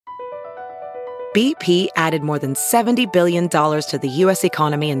BP added more than $70 billion to the U.S.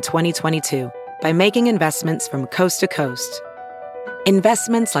 economy in 2022 by making investments from coast to coast.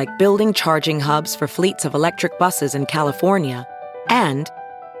 Investments like building charging hubs for fleets of electric buses in California and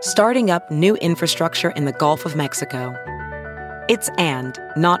starting up new infrastructure in the Gulf of Mexico. It's and,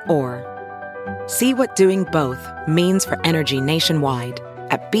 not or. See what doing both means for energy nationwide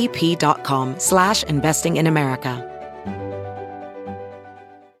at bp.com/investing in America.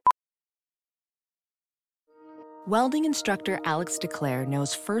 Welding instructor Alex DeClaire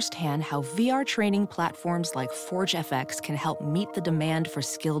knows firsthand how VR training platforms like ForgeFX can help meet the demand for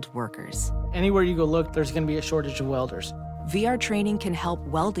skilled workers. Anywhere you go look, there's going to be a shortage of welders. VR training can help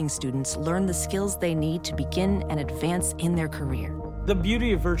welding students learn the skills they need to begin and advance in their career. The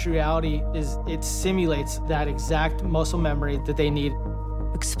beauty of virtual reality is it simulates that exact muscle memory that they need.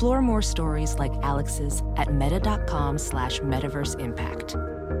 Explore more stories like Alex's at meta.com/metaverseimpact.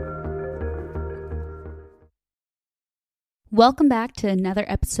 Welcome back to another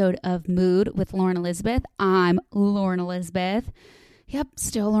episode of Mood with Lauren Elizabeth. I'm Lauren Elizabeth. Yep,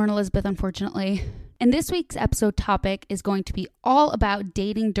 still Lauren Elizabeth, unfortunately. And this week's episode topic is going to be all about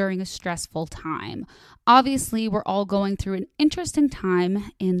dating during a stressful time. Obviously, we're all going through an interesting time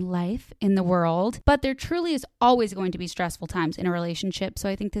in life, in the world, but there truly is always going to be stressful times in a relationship. So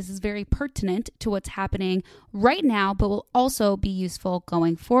I think this is very pertinent to what's happening right now, but will also be useful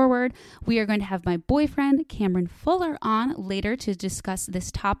going forward. We are going to have my boyfriend, Cameron Fuller, on later to discuss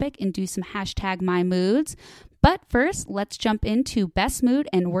this topic and do some #MyMoods. But first, let's jump into best mood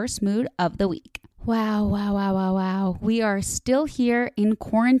and worst mood of the week. Wow. We are still here in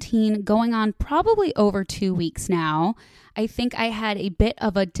quarantine, going on probably over 2 weeks now. I think I had a bit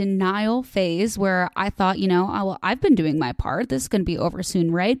of a denial phase where I thought, I've been doing my part. This is going to be over soon,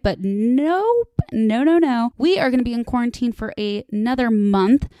 right? But nope. No. We are going to be in quarantine for another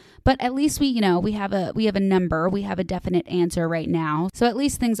month, but at least we have a number. We have a definite answer right now. So at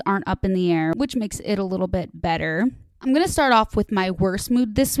least things aren't up in the air, which makes it a little bit better. I'm going to start off with my worst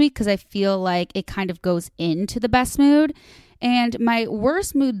mood this week because I feel like it kind of goes into the best mood. And my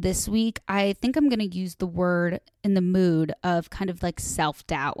worst mood this week, I think I'm going to use the word in the mood of kind of like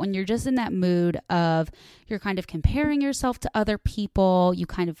self-doubt. When you're just in that mood of you're kind of comparing yourself to other people, you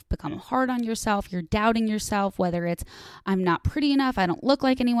kind of become hard on yourself, you're doubting yourself, whether it's I'm not pretty enough, I don't look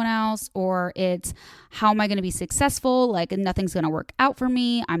like anyone else, or it's how am I going to be successful, like nothing's going to work out for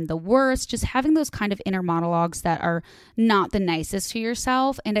me, I'm the worst, just having those kind of inner monologues that are not the nicest to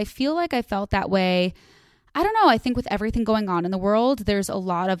yourself. And I feel like I felt that way. I don't know. I think with everything going on in the world, there's a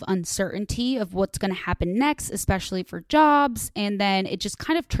lot of uncertainty of what's going to happen next, especially for jobs. And then it just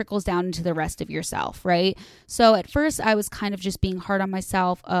kind of trickles down into the rest of yourself, right? So at first I was kind of just being hard on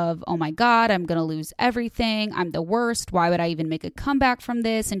myself of, oh my God, I'm going to lose everything. I'm the worst. Why would I even make a comeback from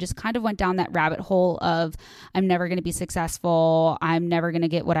this? And just kind of went down that rabbit hole of I'm never going to be successful. I'm never going to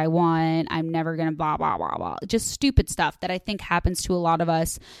get what I want. I'm never going to blah, blah, blah, blah. Just stupid stuff that I think happens to a lot of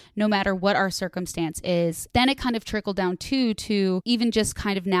us, no matter what our circumstance is. Then it kind of trickled down to even just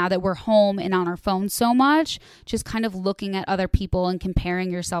kind of now that we're home and on our phones so much, just kind of looking at other people and comparing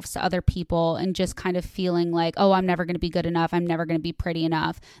yourselves to other people and just kind of feeling like, oh, I'm never going to be good enough. I'm never going to be pretty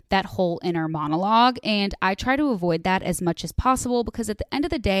enough. That whole inner monologue. And I try to avoid that as much as possible because at the end of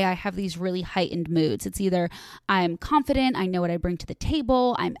the day, I have these really heightened moods. It's either I'm confident, I know what I bring to the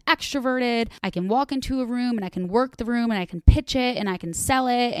table, I'm extroverted, I can walk into a room and I can work the room and I can pitch it and I can sell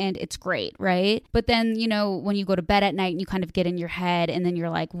it and it's great, right? But then, when you go to bed at night and you kind of get in your head and then you're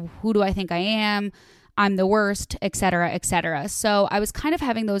like, who do I think I am? I'm the worst, etc., etc. So I was kind of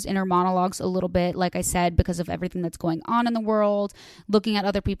having those inner monologues a little bit, like I said, because of everything that's going on in the world, looking at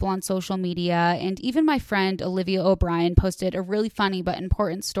other people on social media. And even my friend Olivia O'Brien posted a really funny but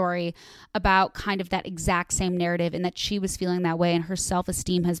important story about kind of that exact same narrative and that she was feeling that way and her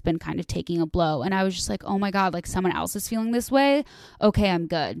self-esteem has been kind of taking a blow. And I was just like, oh my God, like someone else is feeling this way. Okay, I'm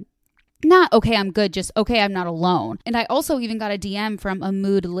good. Not okay, I'm good, just okay, I'm not alone. And I also even got a DM from a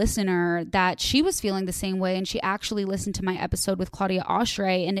mood listener that she was feeling the same way, and she actually listened to my episode with Claudia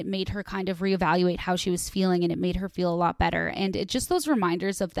Oshray, and it made her kind of reevaluate how she was feeling, and it made her feel a lot better. And it just those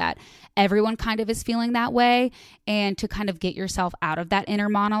reminders of that everyone kind of is feeling that way, and to kind of get yourself out of that inner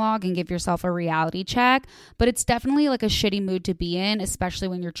monologue and give yourself a reality check. But it's definitely like a shitty mood to be in, especially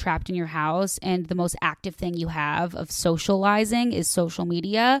when you're trapped in your house, and the most active thing you have of socializing is social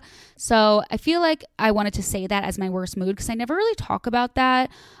media. So I feel like I wanted to say that as my worst mood because I never really talk about that.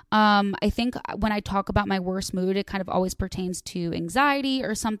 I think when I talk about my worst mood, it kind of always pertains to anxiety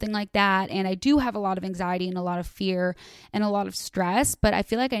or something like that. And I do have a lot of anxiety and a lot of fear and a lot of stress, but I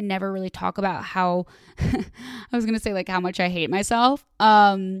feel like I never really talk about how, I was going to say like how much I hate myself.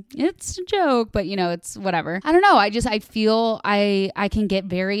 It's a joke, but you know, it's whatever. I don't know. I feel I can get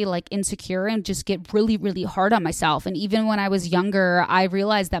very like insecure and just get really, really hard on myself. And even when I was younger, I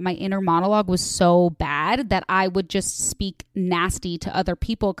realized that my inner monologue was so bad that I would just speak nasty to other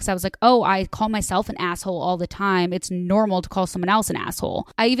people because I was like, oh, I call myself an asshole all the time. It's normal to call someone else an asshole.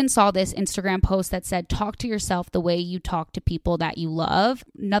 I even saw this Instagram post that said, talk to yourself the way you talk to people that you love.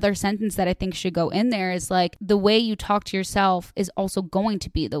 Another sentence that I think should go in there is like, the way you talk to yourself is also going to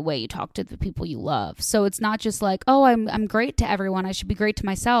be the way you talk to the people you love. So it's not just like, oh, I'm great to everyone, I should be great to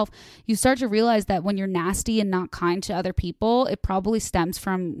myself. You start to realize that when you're nasty and not kind to other people, it probably stems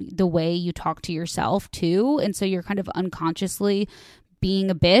from the way you talk to yourself too. And so you're kind of unconsciously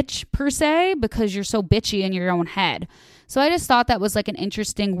being a bitch per se because you're so bitchy in your own head. So I just thought that was like an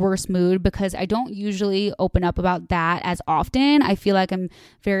interesting worst mood because I don't usually open up about that as often. I feel like I'm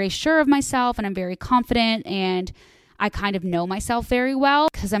very sure of myself and I'm very confident and I kind of know myself very well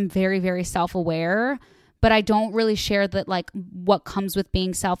because I'm very, very self-aware. But I don't really share that like what comes with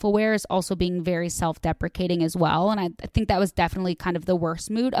being self-aware is also being very self-deprecating as well. And I think that was definitely kind of the worst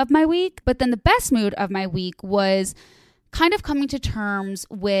mood of my week. But then the best mood of my week was kind of coming to terms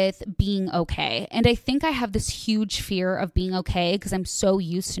with being okay. And I think I have this huge fear of being okay because I'm so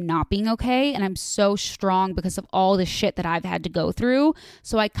used to not being okay and I'm so strong because of all the shit that I've had to go through.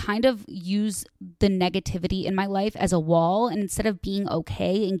 So I kind of use the negativity in my life as a wall, and instead of being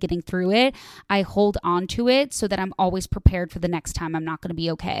okay and getting through it, I hold on to it so that I'm always prepared for the next time I'm not going to be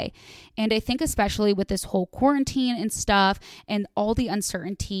okay. And I think especially with this whole quarantine and stuff and all the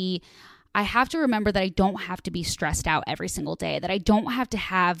uncertainty, I have to remember that I don't have to be stressed out every single day, that I don't have to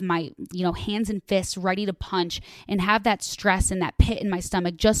have my, hands and fists ready to punch and have that stress and that pit in my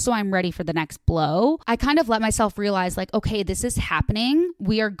stomach just so I'm ready for the next blow. I kind of let myself realize like, okay, this is happening.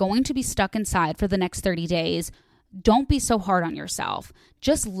 We are going to be stuck inside for the next 30 days. Don't be so hard on yourself.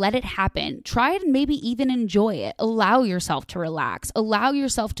 Just let it happen. Try it and maybe even enjoy it. Allow yourself to relax. Allow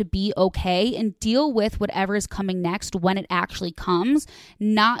yourself to be okay and deal with whatever is coming next when it actually comes,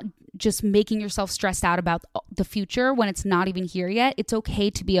 not just making yourself stressed out about the future when it's not even here yet. It's okay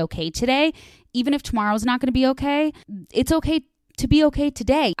to be okay today. Even if tomorrow's not going to be okay, it's okay to be okay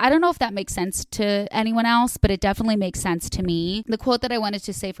today. I don't know if that makes sense to anyone else, but it definitely makes sense to me. The quote that I wanted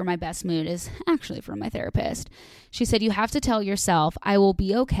to say for my best mood is actually from my therapist. She said, you have to tell yourself, I will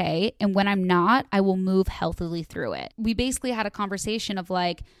be okay. And when I'm not, I will move healthily through it. We basically had a conversation of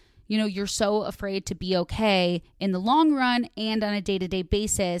like, you're so afraid to be okay in the long run and on a day-to-day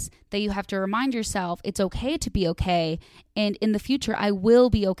basis that you have to remind yourself it's okay to be okay. And in the future, I will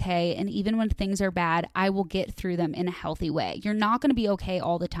be okay. And even when things are bad, I will get through them in a healthy way. You're not going to be okay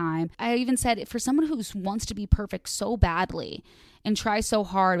all the time. I even said for someone who wants to be perfect so badly and try so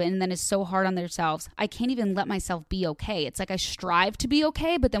hard and then is so hard on themselves, I can't even let myself be okay. It's like I strive to be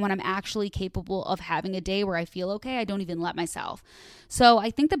okay, but then when I'm actually capable of having a day where I feel okay, I don't even let myself. So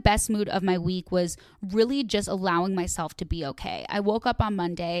I think the best mood of my week was really just allowing myself to be okay. I woke up on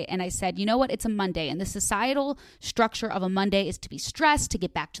Monday and I said, you know what? It's a Monday, and the societal structure of a Monday is to be stressed, to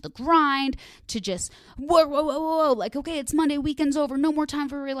get back to the grind, to just whoa, like, okay, it's Monday, weekend's over, no more time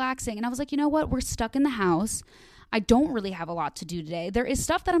for relaxing. And I was like, you know what? We're stuck in the house. I don't really have a lot to do today. There is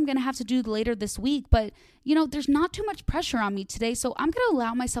stuff that I'm going to have to do later this week, but there's not too much pressure on me today. So I'm going to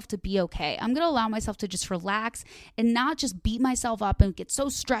allow myself to be okay. I'm going to allow myself to just relax and not just beat myself up and get so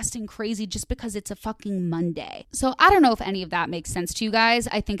stressed and crazy just because it's a fucking Monday. So I don't know if any of that makes sense to you guys.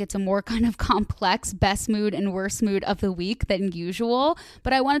 I think it's a more kind of complex best mood and worst mood of the week than usual.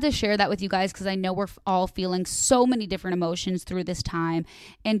 But I wanted to share that with you guys because I know we're all feeling so many different emotions through this time.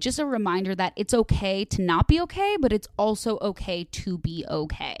 And just a reminder that it's okay to not be okay, but it's also okay to be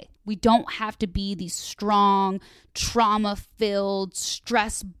okay. We don't have to be these strong, trauma-filled,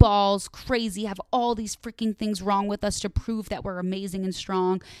 stress balls, crazy, have all these freaking things wrong with us to prove that we're amazing and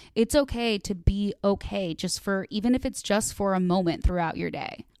strong. It's okay to be okay, even if it's just for a moment throughout your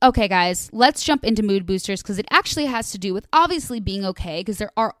day. Okay, guys, let's jump into mood boosters because it actually has to do with obviously being okay, because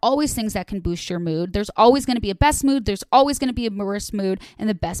there are always things that can boost your mood. There's always going to be a best mood. There's always going to be a worst mood. And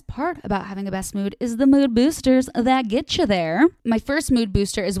the best part about having a best mood is the mood boosters that get you there. My first mood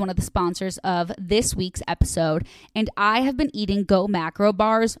booster is one of the sponsors of this week's episode, and I have been eating Go Macro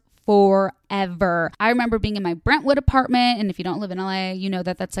bars forever. forever. I remember being in my Brentwood apartment, and if you don't live in LA, you know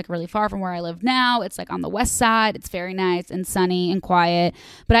that that's like really far from where I live now. It's like on the west side. It's very nice and sunny and quiet.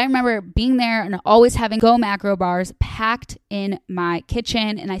 But I remember being there and always having Go Macro bars packed in my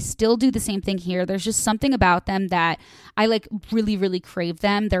kitchen, and I still do the same thing here. There's just something about them that I like really, really crave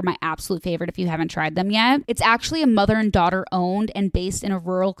them. They're my absolute favorite if you haven't tried them yet. It's actually a mother and daughter owned and based in a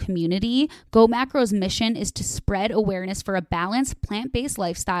rural community. Go Macro's mission is to spread awareness for a balanced, plant-based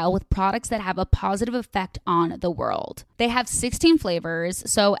lifestyle with products that have a positive effect on the world. They have 16 flavors,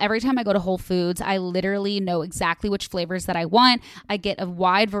 so every time I go to Whole Foods, I literally know exactly which flavors that I want. I get a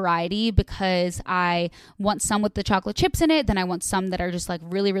wide variety because I want some with the chocolate chips in it, then I want some that are just like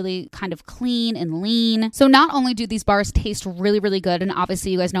really, really kind of clean and lean. So not only do these bars taste really, really good, and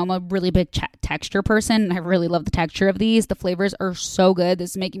obviously you guys know I'm a really big texture person, and I really love the texture of these. The flavors are so good.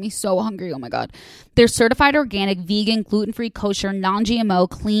 This is making me so hungry. Oh my God. They're certified organic, vegan, gluten-free, kosher, non-GMO,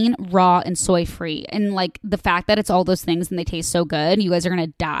 clean, raw, and soy-free. And like the fact that it's all those things and they taste so good, you guys are going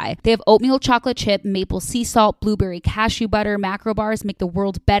to die. They have oatmeal chocolate chip, maple sea salt, blueberry cashew butter. Macro bars make the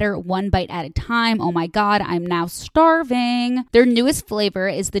world better one bite at a time. Oh my God, I'm now starving. Their newest flavor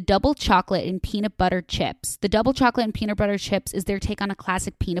is the double chocolate and peanut butter chips. The double chocolate and peanut butter chips is their take on a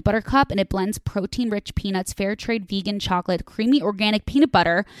classic peanut butter cup, and it blends protein-rich peanuts, fair trade vegan chocolate, creamy organic peanut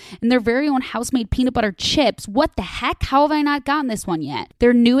butter, and their very own house-made peanut butter chips. What the heck? How have I not gotten this one yet?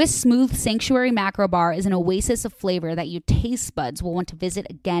 Their newest smooth sanctuary macro bar is an oasis of flavor that your taste buds will want to visit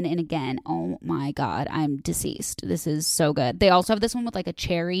again and again. Oh my God, I'm deceased. This is so good. They also have this one with like a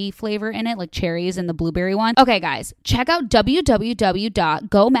cherry flavor in it, like cherries and the blueberry one. Okay, guys, check out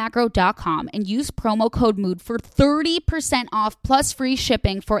www.gomacro.com and use promo code MOOD for 30% off plus free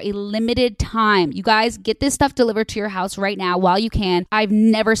shipping for a limited time. You guys, get this stuff delivered to your house right now while you can. I've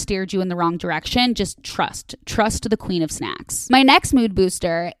never steered you in the wrong direction. Just trust the queen of snacks. My next mood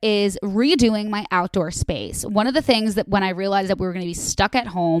booster is redoing my outdoor space. One of the things that when I realized that we were going to be stuck at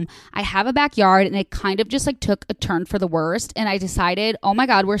home, I have a backyard and it kind of just like took a turn for the worst. And I decided, oh my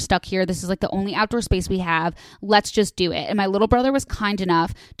God, we're stuck here. This is like the only outdoor space we have. Let's just do it. And my little brother was kind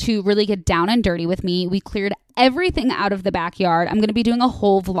enough to really get down and dirty with me. We cleared everything out of the backyard. I'm going to be doing a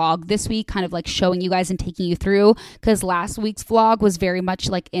whole vlog this week, kind of like showing you guys and taking you through, because last week's vlog was very much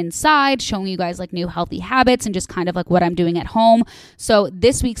like inside, showing you guys like new healthy habits and just kind of like what I'm doing at home. So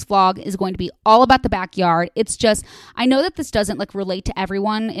this week's vlog is going to be all about the backyard. It's just, I know that this doesn't like relate to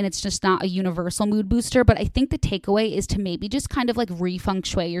everyone and it's just not a universal mood booster, but I think the takeaway is to maybe just kind of like re-feng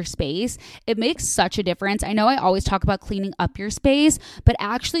shui your space. It makes such a difference. I know I always talk about cleaning up your space, but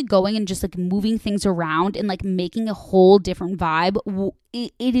actually going and just like moving things around and like making a whole different vibe,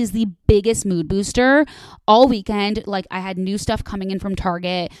 it is the biggest mood booster all weekend. Like I had new stuff coming in from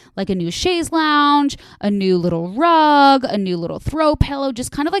Target, like a new chaise lounge, a new little rug, a new little throw pillow,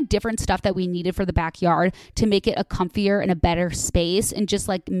 just kind of like different stuff that we needed for the backyard to make it a comfier and a better space and just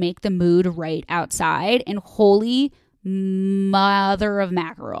like make the mood right outside. And holy mother of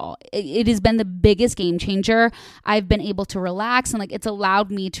mackerel, it has been the biggest game changer. I've been able to relax and like it's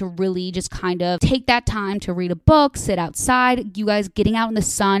allowed me to really just kind of take that time to read a book, sit outside. You guys, getting out in the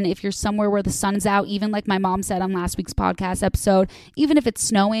sun, if you're somewhere where the sun's out, even like my mom said on last week's podcast episode, even if it's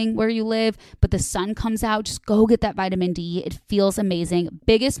snowing where you live but the sun comes out, just go get that vitamin D. It feels amazing.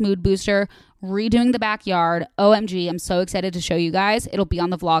 Biggest mood booster, redoing the backyard. OMG, I'm so excited to show you guys. It'll be on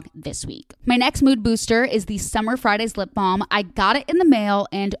the vlog this week. My next mood booster is the Summer Fridays lip balm. I got it in the mail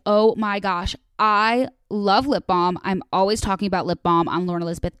and oh my gosh, I love lip balm. I'm always talking about lip balm on Lauren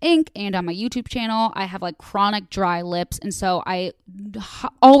Elizabeth Inc. and on my YouTube channel. I have like chronic dry lips, and so I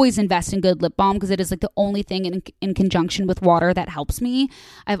always invest in good lip balm because it is like the only thing in conjunction with water that helps me.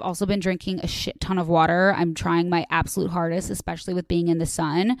 I've also been drinking a shit ton of water. I'm trying my absolute hardest, especially with being in the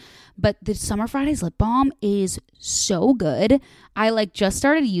sun. But the Summer Fridays lip balm is so good. I like just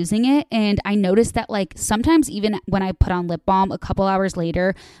started using it and I noticed that like sometimes even when I put on lip balm a couple hours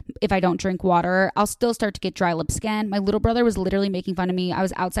later, if I don't drink water, I'll still start to get dry lips again. My little brother was literally making fun of me. I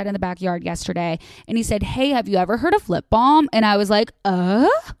was outside in the backyard yesterday and he said, "Hey, have you ever heard of lip balm?" And I was like,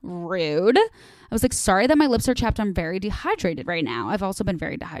 rude. I was like, sorry that my lips are chapped. I'm very dehydrated right now. I've also been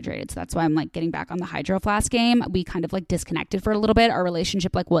very dehydrated. So that's why I'm like getting back on the Hydro Flask game. We kind of like disconnected for a little bit. Our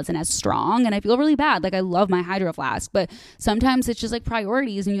relationship like wasn't as strong and I feel really bad. Like I love my Hydro Flask, but sometimes it's just like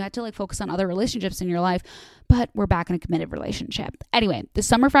priorities and you have to like focus on other relationships in your life. But we're back in a committed relationship. Anyway, the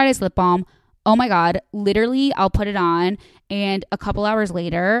Summer Fridays lip balm. Oh my God, literally I'll put it on and a couple hours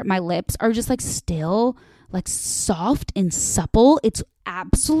later, my lips are just like still like soft and supple. It's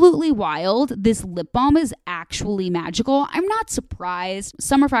absolutely wild. This lip balm is actually magical. I'm not surprised.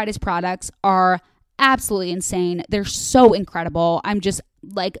 Summer Fridays products are absolutely insane. They're so incredible. I'm just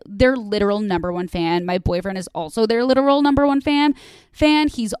like their literal number one fan. My boyfriend is also their literal number one fan.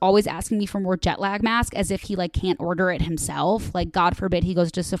 He's always asking me for more jet lag mask as if he like can't order it himself. Like God forbid he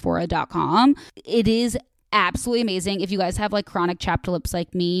goes to Sephora.com. It is absolutely amazing. If you guys have like chronic chapped lips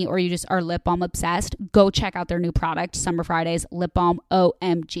like me, or you just are lip balm obsessed, go check out their new product, Summer Fridays lip balm.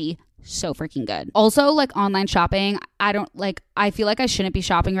 OMG. So freaking good. Also, like online shopping, I feel like I shouldn't be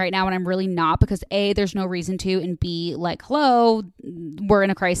shopping right now, and I'm really not, because A, there's no reason to, and B, like, hello, we're in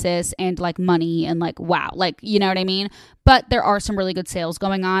a crisis, and like money, and like, wow, like, you know what I mean? But there are some really good sales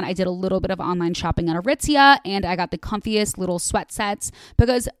going on. I did a little bit of online shopping at Aritzia, and I got the comfiest little sweat sets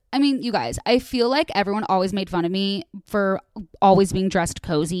because, I mean, you guys, I feel like everyone always made fun of me for always being dressed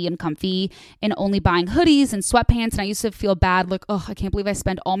cozy and comfy and only buying hoodies and sweatpants. And I used to feel bad, like, oh, I can't believe I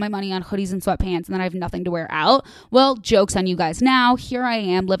spent all my money on hoodies and sweatpants and then I have nothing to wear out. Well, joke's on you guys now. Here I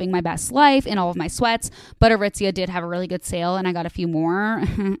am living my best life in all of my sweats. But Aritzia did have a really good sale, and I got a few more.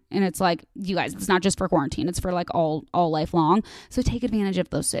 And it's like, you guys, it's not just for quarantine. It's for like all life long. So take advantage of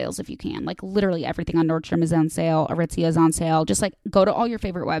those sales if you can. Like literally everything on Nordstrom is on sale. Aritzia is on sale. Just like go to all your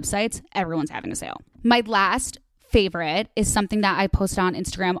favorite websites. Everyone's having a sale. My last favorite is something that I post on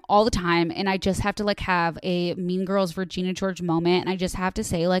Instagram all the time, and I just have to like have a Mean Girls Regina George moment, and I just have to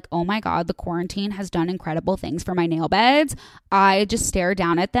say like, oh my God, the quarantine has done incredible things for my nail beds. I just stare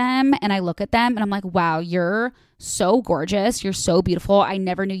down at them and I look at them and I'm like, wow, you're so gorgeous. You're so beautiful. I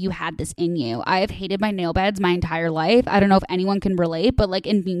never knew you had this in you. I have hated my nail beds my entire life. I don't know if anyone can relate, but like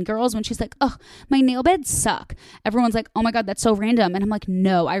in Mean Girls, when she's like, oh, my nail beds suck, everyone's like, oh my God, that's so random. And I'm like,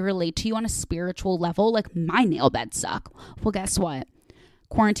 no, I relate to you on a spiritual level. Like my nail beds suck. Well, guess what?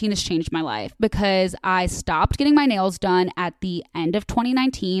 Quarantine has changed my life because I stopped getting my nails done at the end of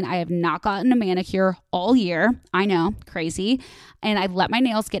 2019. I have not gotten a manicure all year. I know, crazy. And I've let my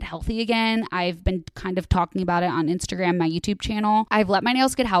nails get healthy again. I've been kind of talking about it on Instagram, my YouTube channel. I've let my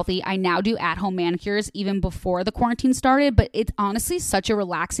nails get healthy. I now do at-home manicures even before the quarantine started, but it's honestly such a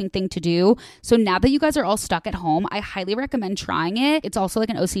relaxing thing to do. So now that you guys are all stuck at home, I highly recommend trying it. It's also like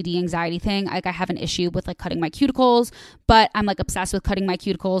an OCD anxiety thing. Like I have an issue with like cutting my cuticles, but I'm like obsessed with cutting my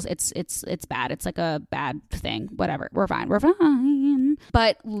cuticles. It's bad. It's like a bad thing. Whatever. We're fine.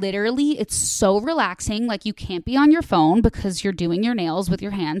 But literally, it's so relaxing. Like you can't be on your phone because you're doing your nails with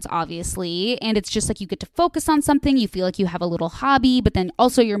your hands, obviously. And it's just like you get to focus on something. You feel like you have a little hobby, but then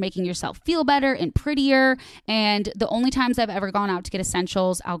also you're making yourself feel better and prettier. And the only times I've ever gone out to get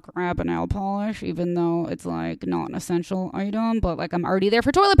essentials, I'll grab a nail polish, even though it's like not an essential item, but like I'm already there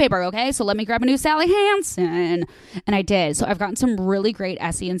for toilet paper. Okay. So let me grab a new Sally Hansen. And I did. So I've gotten some really great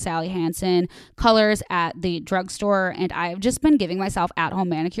Essie and Sally Hansen colors at the drugstore. And I've just been giving myself at-home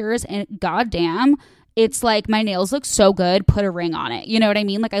manicures, and goddamn, it's like my nails look so good, put a ring on it. You know what I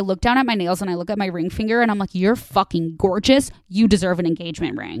mean? Like I look down at my nails and I look at my ring finger and I'm like, you're fucking gorgeous. You deserve an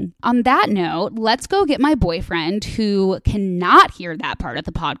engagement ring. On that note, let's go get my boyfriend, who cannot hear that part of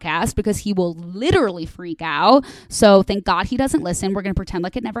the podcast because he will literally freak out. So thank God he doesn't listen. We're going to pretend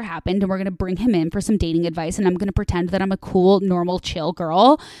like it never happened, and we're going to bring him in for some dating advice, and I'm going to pretend that I'm a cool, normal, chill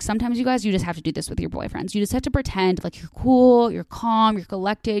girl. Sometimes you guys, you just have to do this with your boyfriends. You just have to pretend like you're cool, you're calm, you're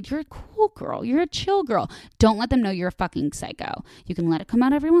collected, you're a cool girl, you're a chill girl. Don't let them know you're a fucking psycho. You can let it come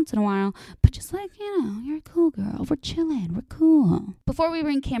out every once in a while, but just like, you know, you're a cool girl. We're chilling. We're cool. Before we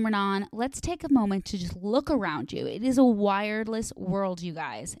bring Cameron on, let's take a moment to just look around you. It is a wireless world, you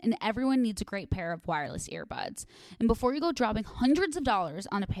guys, and everyone needs a great pair of wireless earbuds. And before you go dropping hundreds of dollars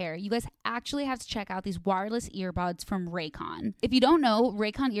on a pair, you guys actually have to check out these wireless earbuds from Raycon. If you don't know,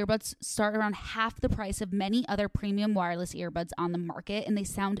 Raycon earbuds start around half the price of many other premium wireless earbuds on the market, and they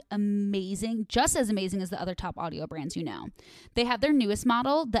sound amazing, just as amazing as the other top audio brands you know. They have their newest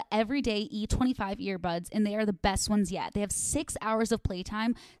model, the Everyday E25 earbuds, and they are the best ones yet. They have 6 hours of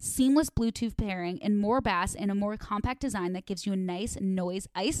playtime, seamless Bluetooth pairing, and more bass, and a more compact design that gives you a nice noise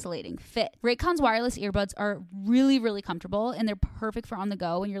isolating fit. Raycon's wireless earbuds are really, really comfortable, and they're perfect for on the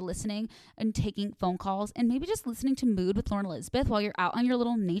go when you're listening and taking phone calls, and maybe just listening to Mood with Lauren Elizabeth while you're out on your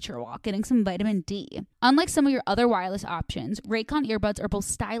little nature walk getting some vitamin D. Unlike some of your other wireless options, Raycon earbuds are both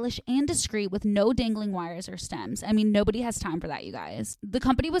stylish and discreet with no dangling wires or stems. I mean, nobody has time for that, you guys. The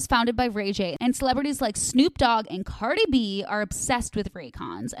company was founded by Ray J, and celebrities like Snoop Dogg and Cardi B are obsessed with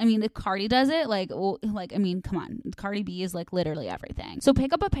Raycons. I mean, if Cardi does it, come on. Cardi B is like literally everything. So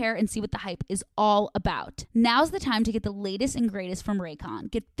pick up a pair and see what the hype is all about. Now's the time to get the latest and greatest from Raycon.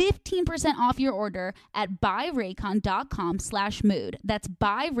 Get 15% off your order at buyraycon.com/mood. That's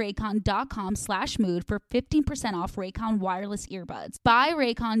buyraycon.com/mood for 15% off Raycon wireless earbuds.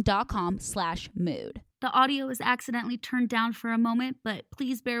 Buyraycon.com/mood. The audio is accidentally turned down for a moment, but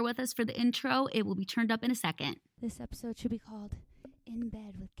please bear with us for the intro. It will be turned up in a second. This episode should be called In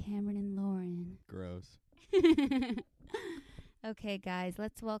Bed with Cameron and Lauren. Gross. Okay, guys,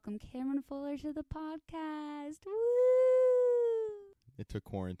 let's welcome Cameron Fuller to the podcast. Woo! It took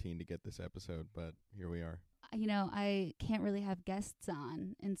quarantine to get this episode, but here we are. You know, I can't really have guests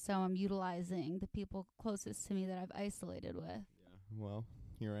on, and so I'm utilizing the people closest to me that I've isolated with. Yeah, well,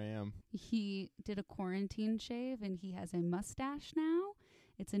 here I am. He did a quarantine shave, and he has a mustache now.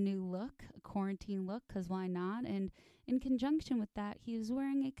 It's a new look, a quarantine look, because why not? And in conjunction with that, he is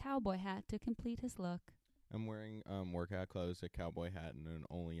wearing a cowboy hat to complete his look. I'm wearing workout clothes, a cowboy hat, and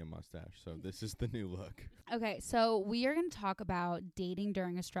only a mustache, so this is the new look. Okay, so we are going to talk about dating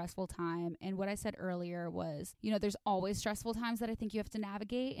during a stressful time, and what I said earlier was, you know, there's always stressful times that I think you have to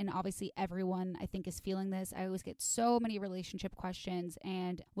navigate, and obviously everyone, I think, is feeling this. I always get so many relationship questions,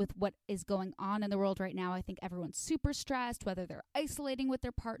 and with what is going on in the world right now, I think everyone's super stressed, whether they're isolating with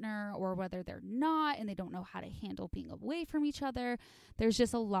their partner or whether they're not, and they don't know how to handle being away from each other. There's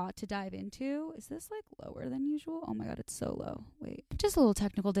just a lot to dive into. Is this like lower than usual? Oh my god, it's so low. Wait, just a little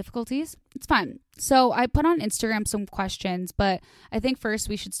technical difficulties. It's fine. So I put on Instagram some questions, but I think first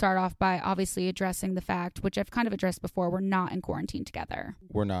we should start off by obviously addressing the fact, which I've kind of addressed before, we're not in quarantine together.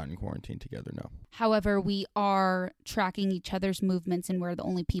 We're not in quarantine together, no. However, we are tracking each other's movements, and we're the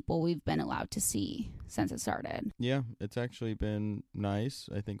only people we've been allowed to see since it started. Yeah, it's actually been nice.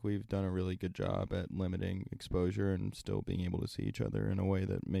 I think we've done a really good job at limiting exposure and still being able to see each other in a way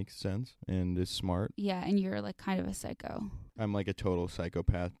that makes sense and is smart. Yeah, and you're like kind of a psycho. I'm like a total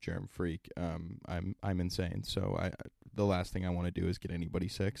psychopath, germ freak. I'm insane. So the last thing I want to do is get anybody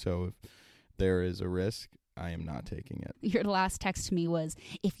sick. So if there is a risk, I am not taking it. Your last text to me was,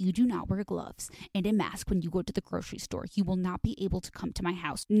 if you do not wear gloves and a mask when you go to the grocery store, you will not be able to come to my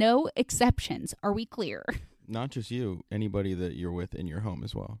house. No exceptions. Are we clear? Not just you, anybody that you're with in your home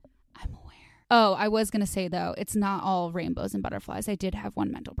as well. I'm aware. Oh, I was going to say, though, it's not all rainbows and butterflies. I did have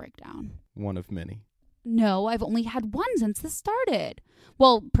one mental breakdown. One of many. No, I've only had one since this started.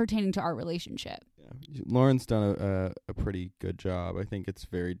 Well, pertaining to our relationship. Yeah. Lauren's done a pretty good job. I think it's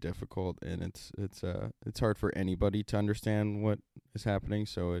very difficult, and it's hard for anybody to understand what is happening,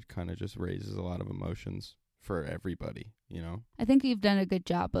 so it kind of just raises a lot of emotions for everybody, you know? I think you've done a good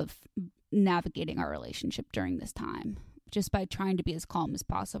job of navigating our relationship during this time, just by trying to be as calm as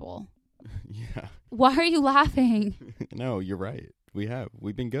possible. Yeah. Why are you laughing? No, you're right.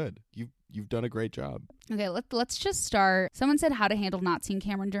 We've been good. You've done a great job. Okay, let's just start. Someone said how to handle not seeing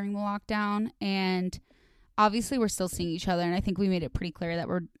Cameron during the lockdown, and obviously we're still seeing each other, and I think we made it pretty clear that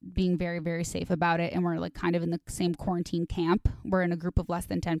we're being very, very safe about it, and we're like kind of in the same quarantine camp. We're in a group of less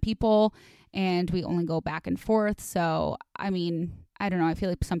than 10 people, and we only go back and forth. So, I mean, I don't know. I feel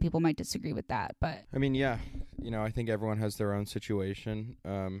like some people might disagree with that, but I mean, yeah, you know, I think everyone has their own situation.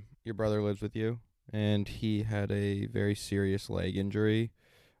 Your brother lives with you, and he had a very serious leg injury,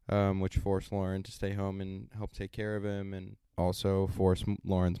 which forced Lauren to stay home and help take care of him, and also forced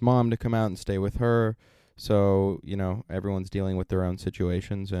Lauren's mom to come out and stay with her. So, you know, everyone's dealing with their own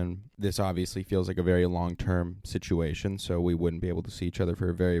situations, and this obviously feels like a very long-term situation, so we wouldn't be able to see each other for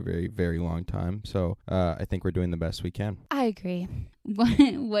a very, very, very long time. So I think we're doing the best we can. I agree.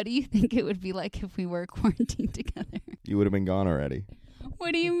 What do you think it would be like if we were quarantined together? You would have been gone already.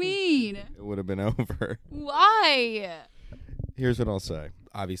 What do you mean? It would have been over. Why? Here's what I'll say.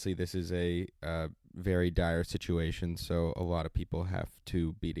 Obviously, this is a very dire situation, so a lot of people have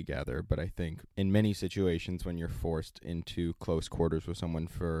to be together. But I think in many situations when you're forced into close quarters with someone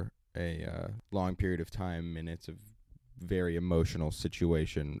for a long period of time, and it's a very emotional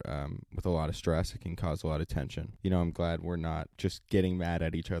situation with a lot of stress, it can cause a lot of tension. You know, I'm glad we're not just getting mad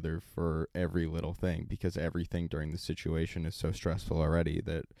at each other for every little thing, because everything during the situation is so stressful already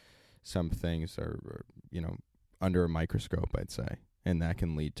that some things are, you know, under a microscope, I'd say. And that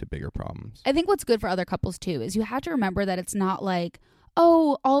can lead to bigger problems. I think what's good for other couples, too, is you have to remember that it's not like,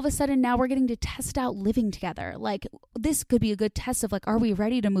 oh, all of a sudden now we're getting to test out living together. Like, this could be a good test of, like, are we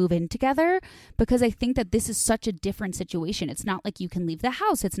ready to move in together? Because I think that this is such a different situation. It's not like you can leave the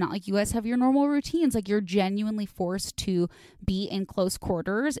house. It's not like you guys have your normal routines. Like, you're genuinely forced to be in close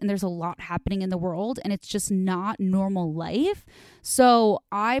quarters, and there's a lot happening in the world, and it's just not normal life. So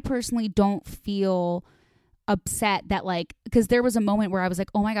I personally don't feel upset that, like, because there was a moment where I was like,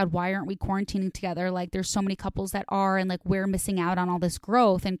 oh my god, why aren't we quarantining together? Like, there's so many couples that are, and like, we're missing out on all this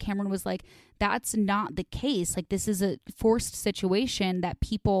growth. And Cameron was like, that's not the case. Like, this is a forced situation that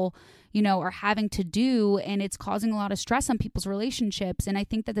people, you know, are having to do, and it's causing a lot of stress on people's relationships. And I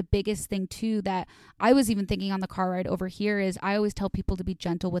think that the biggest thing too that I was even thinking on the car ride over here is I always tell people to be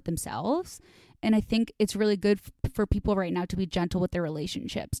gentle with themselves. And I think it's really good for people right now to be gentle with their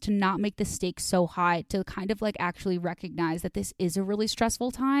relationships, to not make the stakes so high, to kind of like actually recognize that this is a really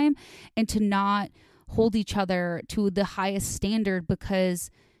stressful time, and to not hold each other to the highest standard, because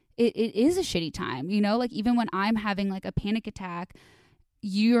it is a shitty time, you know? Like, even when I'm having like a panic attack,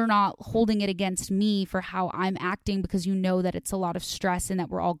 you're not holding it against me for how I'm acting, because you know that it's a lot of stress and that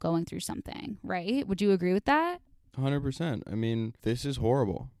we're all going through something, right? Would you agree with that? 100%. I mean, this is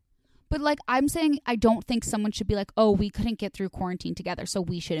horrible. But like, I'm saying, I don't think someone should be like, oh, we couldn't get through quarantine together, so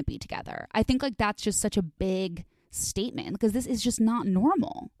we shouldn't be together. I think like that's just such a big statement, because this is just not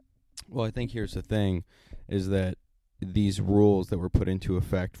normal. Well, I think here's the thing, is that these rules that were put into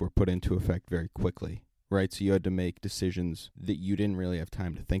effect very quickly. Right, so you had to make decisions that you didn't really have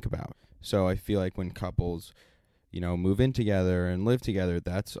time to think about. So I feel like when couples, you know, move in together and live together,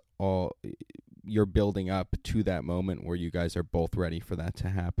 that's all you're building up to that moment where you guys are both ready for that to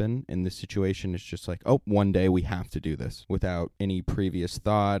happen. And the situation is just like, oh, one day we have to do this without any previous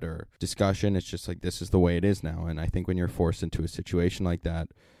thought or discussion. It's just like, this is the way it is now. And I think when you're forced into a situation like that,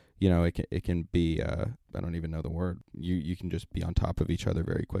 you know, it can be, I don't even know the word. You can just be on top of each other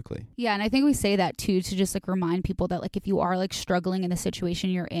very quickly. Yeah, and I think we say that too, to just like remind people that like if you are like struggling in the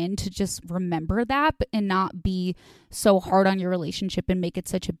situation you're in, to just remember that and not be so hard on your relationship and make it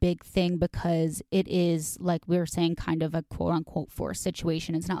such a big thing, because it is, like we were saying, kind of a quote unquote forced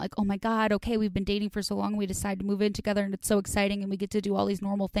situation. It's not like, oh my God, okay, we've been dating for so long, we decide to move in together and it's so exciting and we get to do all these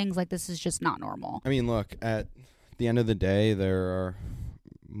normal things. Like, this is just not normal. I mean, look, at the end of the day, there are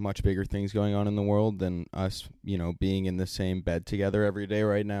much bigger things going on in the world than us, you know, being in the same bed together every day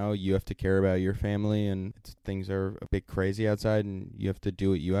right now. You have to care about your family, and things are a bit crazy outside, and you have to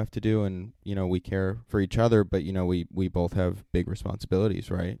do what you have to do. And, you know, we care for each other, but, you know, we both have big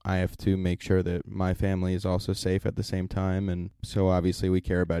responsibilities, right? I have to make sure that my family is also safe at the same time. And so obviously we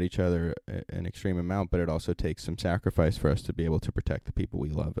care about each other an extreme amount, but it also takes some sacrifice for us to be able to protect the people we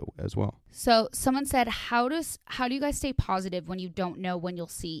love as well. So someone said, how do you guys stay positive when you don't know when you'll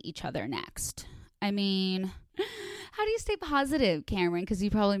see each other next? I mean, how do you stay positive, Cameron? Because you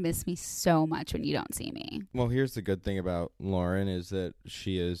probably miss me so much when you don't see me. Well, here's the good thing about Lauren, is that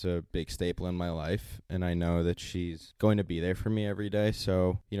she is a big staple in my life, and I know that she's going to be there for me every day.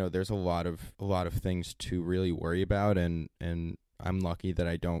 So, you know, there's a lot of things to really worry about, and I'm lucky that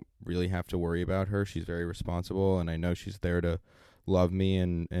I don't really have to worry about her. She's very responsible, and I know she's there to love me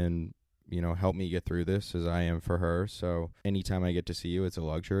and you know, help me get through this as I am for her. So anytime I get to see you, it's a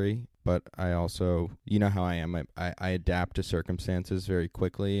luxury. But I also, you know how I am, I adapt to circumstances very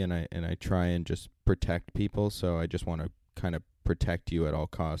quickly, and I try and just protect people. So I just want to kind of protect you at all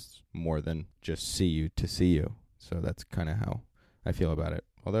costs more than just see you to see you. So that's kind of how I feel about it.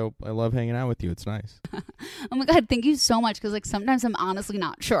 Although I love hanging out with you. It's nice. Oh my God, thank you so much. Because like sometimes I'm honestly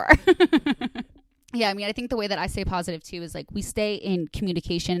not sure. Yeah, I mean, I think the way that I stay positive too is like we stay in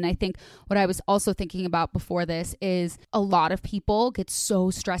communication. And I think what I was also thinking about before this is a lot of people get so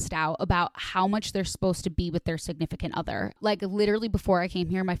stressed out about how much they're supposed to be with their significant other. Like literally before I came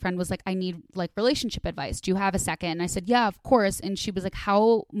here, my friend was like, I need like relationship advice. Do you have a second? And I said, yeah, of course. And she was like,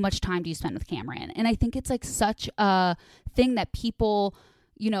 how much time do you spend with Cameron? And I think it's like such a thing that people,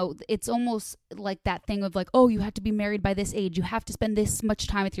 you know, it's almost like that thing of like, oh, you have to be married by this age. You have to spend this much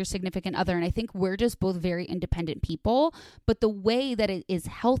time with your significant other. And I think we're just both very independent people. But the way that it is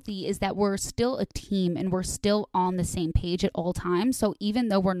healthy is that we're still a team and we're still on the same page at all times. So even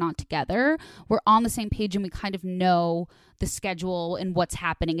though we're not together, we're on the same page and we kind of know the schedule and what's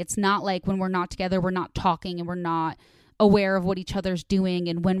happening. It's not like when we're not together, we're not talking and we're not aware of what each other's doing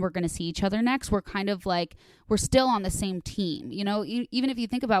and when we're going to see each other next. We're kind of like, we're still on the same team. You know, even if you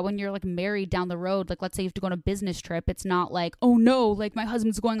think about when you're like married down the road, like let's say you have to go on a business trip, it's not like, oh no, like my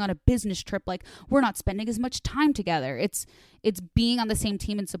husband's going on a business trip, like we're not spending as much time together. It's being on the same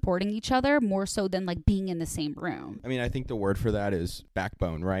team and supporting each other more so than like being in the same room. I mean, I think the word for that is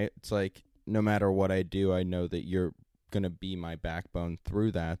backbone, right? It's like no matter what I do, I know that you're going to be my backbone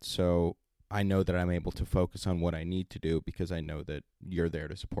through that. So I know that I'm able to focus on what I need to do because I know that you're there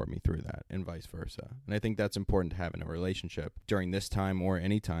to support me through that, and vice versa. And I think that's important to have in a relationship during this time or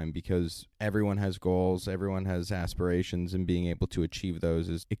any time, because everyone has goals, everyone has aspirations, and being able to achieve those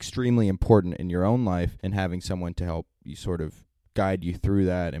is extremely important in your own life, and having someone to help you sort of guide you through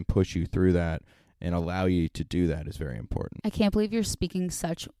that and push you through that and allow you to do that is very important. I can't believe you're speaking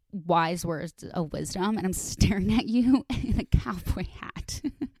such wise words of wisdom, and I'm staring at you in a cowboy hat.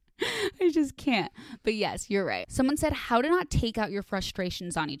 I just can't. But yes, you're right. Someone said how to not take out your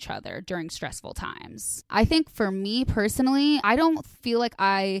frustrations on each other during stressful times. I think for me personally, I don't feel like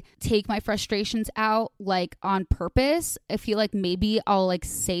I take my frustrations out like on purpose. I feel like maybe I'll like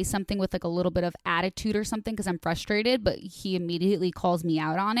say something with like a little bit of attitude or something because I'm frustrated, but he immediately calls me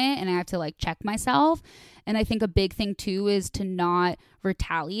out on it and I have to like check myself. And I think a big thing too is to not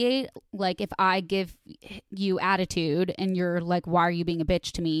retaliate. Like if I give you attitude and you're like, why are you being a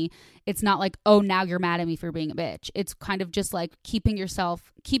bitch to me? It's not like, oh, now you're mad at me for being a bitch. It's kind of just like keeping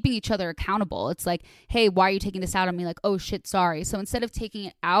each other accountable. It's like, hey, why are you taking this out on me? Like, oh shit, sorry. So instead of taking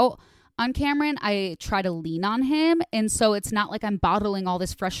it out on Cameron, I try to lean on him. And so it's not like I'm bottling all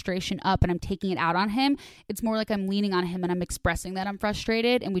this frustration up and I'm taking it out on him. It's more like I'm leaning on him and I'm expressing that I'm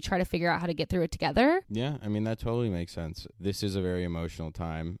frustrated and we try to figure out how to get through it together. Yeah, I mean, that totally makes sense. This is a very emotional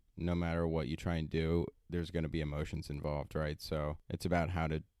time. No matter what you try and do, there's going to be emotions involved, right? So it's about how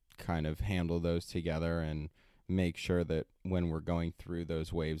to kind of handle those together and make sure that when we're going through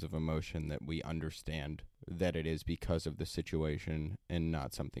those waves of emotion that we understand that it is because of the situation and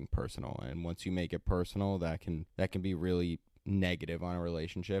not something personal. And once you make it personal, that can be really negative on a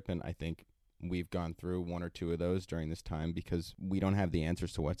relationship. And I think we've gone through one or two of those during this time because we don't have the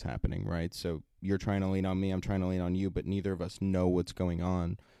answers to what's happening, right? So you're trying to lean on me, I'm trying to lean on you, but neither of us know what's going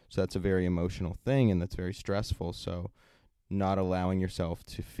on. So that's a very emotional thing and that's very stressful. So not allowing yourself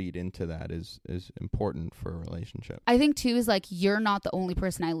to feed into that is important for a relationship. I think too is like you're not the only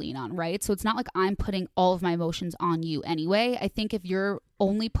person I lean on, right? So it's not like I'm putting all of my emotions on you anyway. I think if you're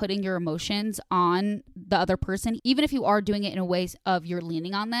only putting your emotions on the other person, even if you are doing it in a way of you're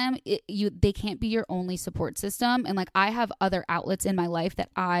leaning on them, they can't be your only support system. And like I have other outlets in my life that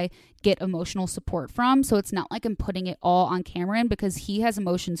I get emotional support from. So it's not like I'm putting it all on Cameron because he has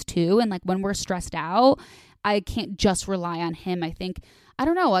emotions too. And like when we're stressed out, I can't just rely on him. I think, I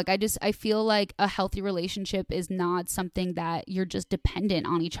don't know, like I feel like a healthy relationship is not something that you're just dependent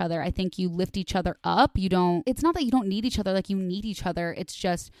on each other. I think you lift each other up. It's not that you don't need each other, like you need each other. It's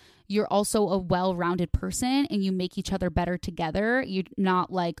just you're also a well-rounded person and you make each other better together. You're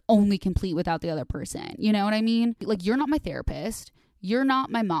not like only complete without the other person. You know what I mean? Like you're not my therapist. You're not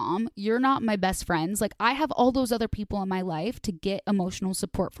my mom. You're not my best friends. Like I have all those other people in my life to get emotional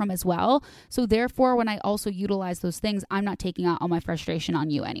support from as well. So therefore, when I also utilize those things, I'm not taking out all my frustration on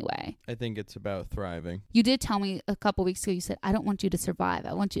you anyway. I think it's about thriving. You did tell me a couple weeks ago, you said, I don't want you to survive.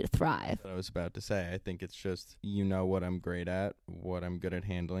 I want you to thrive. That's what I was about to say. I think it's just, you know what I'm great at, what I'm good at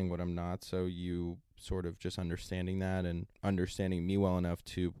handling, what I'm not. So you sort of just understanding that and understanding me well enough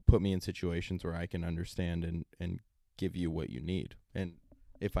to put me in situations where I can understand and give you what you need. And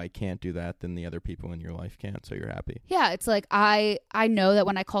if I can't do that, then the other people in your life can't, so you're happy. Yeah, it's like I know that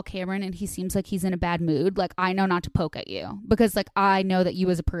when I call Cameron and he seems like he's in a bad mood, like I know not to poke at you because like I know that you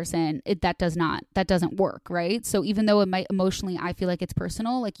as a person, that doesn't work, right? So even though it might emotionally, I feel like it's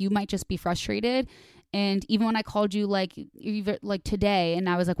personal, like you might just be frustrated. And even when I called you like today and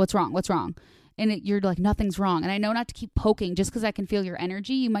I was like, what's wrong? And you're like, nothing's wrong. And I know not to keep poking just because I can feel your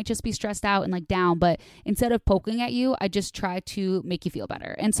energy. You might just be stressed out and like down. But instead of poking at you, I just try to make you feel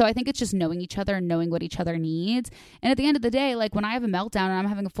better. And so I think it's just knowing each other and knowing what each other needs. And at the end of the day, like when I have a meltdown and I'm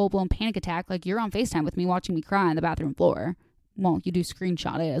having a full-blown panic attack, like you're on FaceTime with me watching me cry on the bathroom floor. Well, you do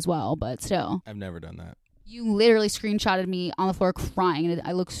screenshot it as well, but still. I've never done that. You literally screenshotted me on the floor crying and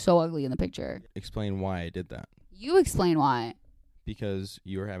I look so ugly in the picture. Explain why I did that. You explain why. Because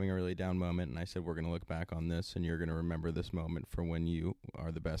you were having a really down moment and I said, we're going to look back on this and you're going to remember this moment for when you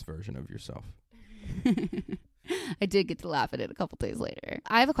are the best version of yourself. I did get to laugh at it a couple days later.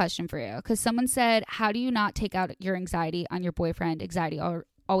 I have a question for you because someone said, how do you not take out your anxiety on your boyfriend? Anxiety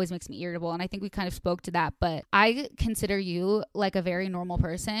always makes me irritable. And I think we kind of spoke to that, but I consider you like a very normal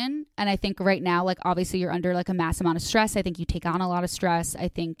person. And I think right now, like obviously you're under like a mass amount of stress. I think you take on a lot of stress. I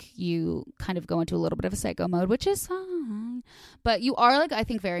think you kind of go into a little bit of a psycho mode, which is fine. But you are like, I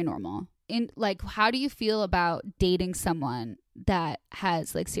think very normal. In like, how do you feel about dating someone that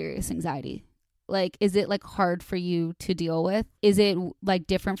has like serious anxiety? Like, is it like hard for you to deal with? Is it like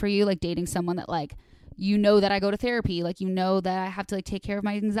different for you, like dating someone that like, you know that I go to therapy, like, you know that I have to like take care of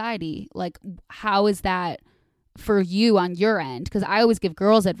my anxiety? Like, how is that for you on your end? Because I always give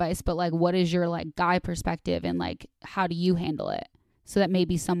girls advice, but like, what is your like guy perspective and like, how do you handle it so that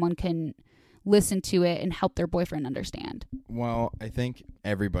maybe someone can listen to it and help their boyfriend understand? Well, I think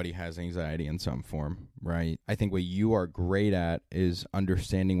everybody has anxiety in some form, right? I think what you are great at is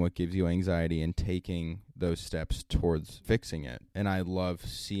understanding what gives you anxiety and taking those steps towards fixing it. And I love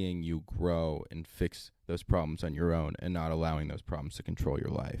seeing you grow and fix those problems on your own and not allowing those problems to control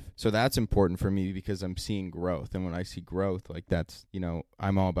your life. So that's important for me because I'm seeing growth. And when I see growth, like that's,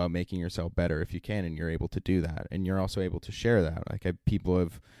 I'm all about making yourself better if you can, and you're able to do that. And you're also able to share that. Like people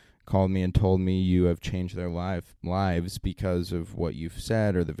have called me and told me you have changed their lives because of what you've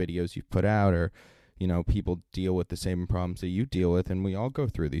said or the videos you've put out, or people deal with the same problems that you deal with, and we all go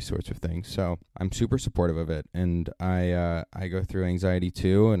through these sorts of things. So I'm super supportive of it, and I go through anxiety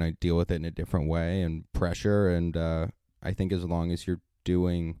too, and I deal with it in a different way, and pressure, and I think as long as you're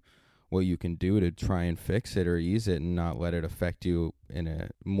doing what you can do to try and fix it or ease it and not let it affect you in a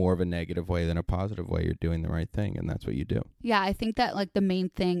more of a negative way than a positive way, you're doing the right thing, and that's what you do. Yeah, I think that like the main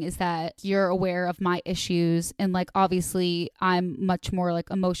thing is that you're aware of my issues, and like obviously I'm much more like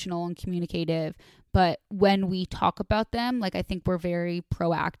emotional and communicative, but when we talk about them, like I think we're very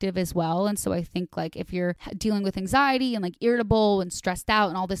proactive as well. And so I think like if you're dealing with anxiety and like irritable and stressed out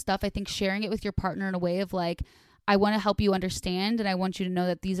and all this stuff, I think sharing it with your partner in a way of like, I want to help you understand, and I want you to know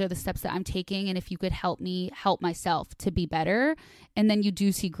that these are the steps that I'm taking, and if you could help me help myself to be better, and then you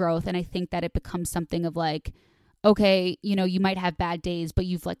do see growth. And I think that it becomes something of like, okay, you might have bad days, but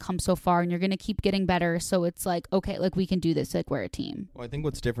you've like come so far and you're going to keep getting better. So it's like, okay, like we can do this. Like we're a team. Well, I think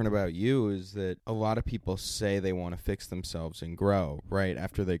what's different about you is that a lot of people say they want to fix themselves and grow right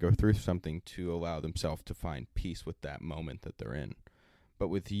after they go through something to allow themselves to find peace with that moment that they're in. But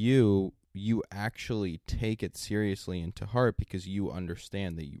with you actually take it seriously and to heart because you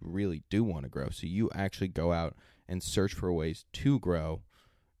understand that you really do want to grow. So you actually go out and search for ways to grow.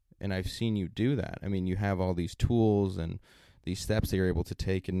 And I've seen you do that. I mean, you have all these tools and these steps that you're able to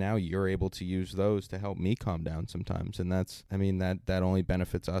take, and now you're able to use those to help me calm down sometimes. And that only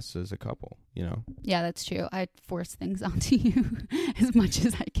benefits us as a couple, Yeah, that's true. I force things onto you as much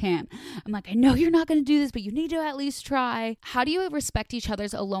as I can. I'm like, I know you're not going to do this, but you need to at least try. How do you respect each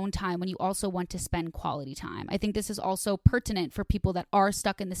other's alone time when you also want to spend quality time? I think this is also pertinent for people that are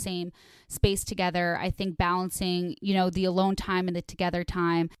stuck in the same space together. I think balancing, the alone time and the together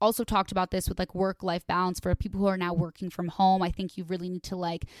time. Also talked about this with like work-life balance for people who are now working from home. I think you really need to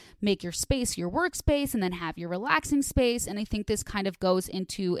like make your space your workspace and then have your relaxing space. And I think this kind of goes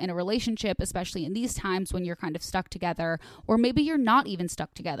into in a relationship, especially in these times when you're kind of stuck together, or maybe you're not even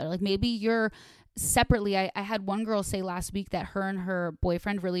stuck together. Like maybe you're separately. I had one girl say last week that her and her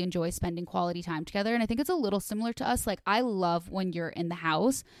boyfriend really enjoy spending quality time together. And I think it's a little similar to us. Like I love when you're in the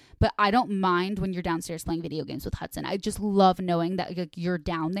house, but I don't mind when you're downstairs playing video games with Hudson. I just love knowing that like, you're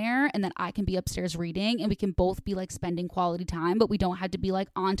down there and then I can be upstairs reading and we can both be like spending quality time, but we don't have to be like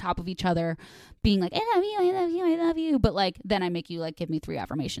on top of each other being like, I love you, I love you, I love you. But like, then I make you like give me 3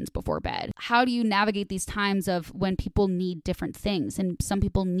 affirmations before bed. How do you navigate these times of when people need different things and some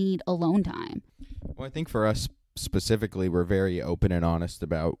people need alone time? Well, I think for us specifically, we're very open and honest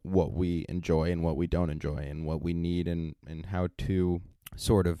about what we enjoy and what we don't enjoy and what we need and how to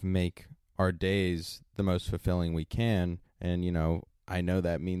sort of make our days the most fulfilling we can. And, I know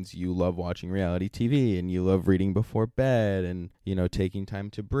that means you love watching reality TV and you love reading before bed and, taking time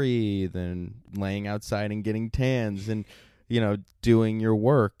to breathe and laying outside and getting tans and, doing your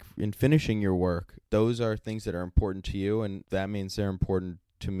work and finishing your work. Those are things that are important to you, and that means they're important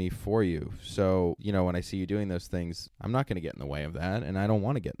to me for you. So, when I see you doing those things, I'm not going to get in the way of that, and I don't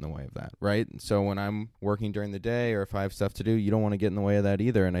want to get in the way of that, right? So when I'm working during the day or if I have stuff to do, you don't want to get in the way of that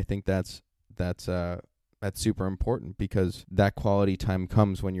either. And I think that's super important because that quality time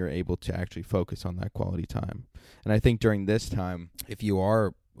comes when you're able to actually focus on that quality time. And I think during this time, if you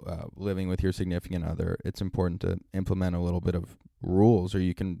are living with your significant other, it's important to implement a little bit of rules, or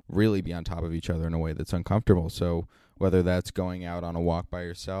you can really be on top of each other in a way that's uncomfortable. So whether that's going out on a walk by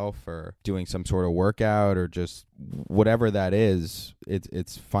yourself or doing some sort of workout or just whatever that is,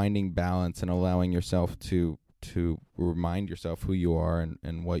 it's finding balance and allowing yourself to remind yourself who you are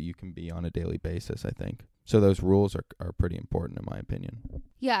and what you can be on a daily basis, I think. So those rules are pretty important in my opinion.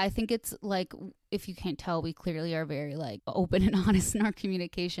 Yeah, I think it's like, if you can't tell, we clearly are very like open and honest in our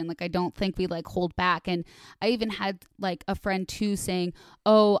communication. Like I don't think we like hold back. And I even had like a friend too saying,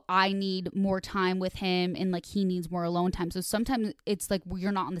 oh, I need more time with him and like he needs more alone time. So sometimes it's like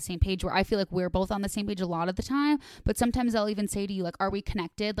you're not on the same page, where I feel like we're both on the same page a lot of the time. But sometimes I'll even say to you, like, are we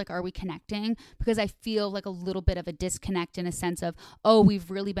connected? Like, are we connecting? Because I feel like a little bit of a disconnect in a sense of, oh, we've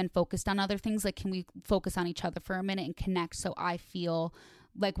really been focused on other things. Like, can we focus on each other for a minute and connect so I feel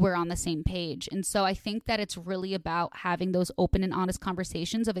like we're on the same page? And so I think that it's really about having those open and honest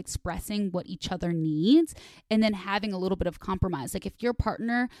conversations of expressing what each other needs and then having a little bit of compromise. Like if your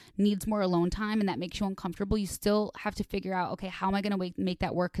partner needs more alone time and that makes you uncomfortable, you still have to figure out, okay, how am I going to make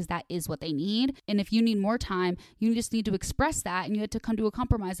that work? Because that is what they need. And if you need more time, you just need to express that, and you have to come to a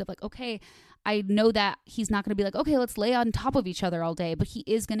compromise of like, okay, I know that he's not going to be like, okay, let's lay on top of each other all day, but he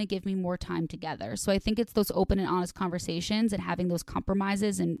is going to give me more time together. So I think it's those open and honest conversations and having those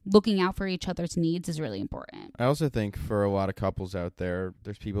compromises and looking out for each other's needs is really important. I also think for a lot of couples out there,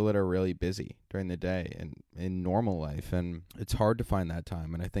 there's people that are really busy during the day and in normal life, and it's hard to find that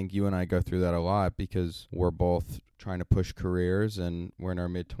time. And I think you and I go through that a lot because we're both trying to push careers and we're in our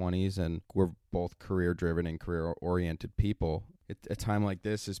mid-20s and we're both career-driven and career-oriented people. A time like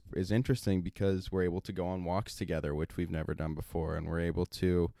this is interesting because we're able to go on walks together, which we've never done before, and we're able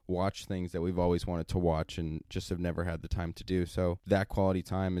to watch things that we've always wanted to watch and just have never had the time to do. So that quality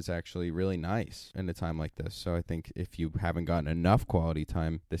time is actually really nice in a time like this. So I think if you haven't gotten enough quality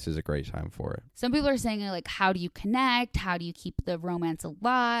time, this is a great time for it. Some people are saying, like, how do you connect? How do you keep the romance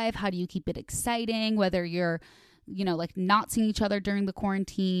alive? How do you keep it exciting? Whether you're like not seeing each other during the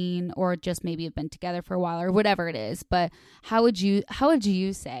quarantine or just maybe have been together for a while or whatever it is. But how would you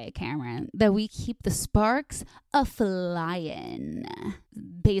say, Cameron, that we keep the sparks a-flying?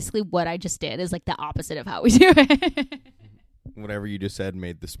 Basically what I just did is like the opposite of how we do it. Whatever you just said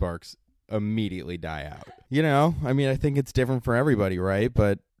made the sparks immediately die out. I think it's different for everybody, right?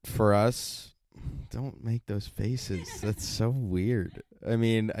 But for us, don't make those faces. That's so weird.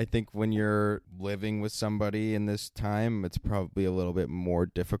 I think when you're living with somebody in this time, it's probably a little bit more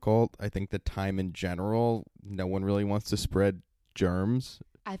difficult. I think the time in general, no one really wants to spread germs.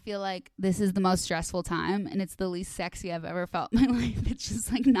 I feel like this is the most stressful time and it's the least sexy I've ever felt in my life. It's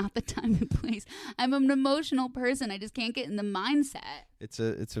just like not the time and place. I'm an emotional person. I just can't get in the mindset. It's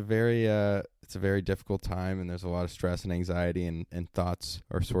a very difficult time, and there's a lot of stress and anxiety, and thoughts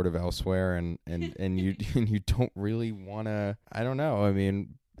are sort of elsewhere, and you don't really want to. I don't know.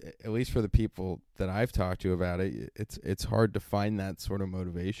 At least for the people that I've talked to about it, it's hard to find that sort of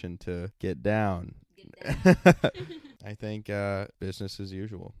motivation to get down. I think business as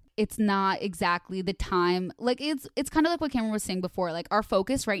usual. It's not exactly the time. Like it's kind of like what Cameron was saying before. Like our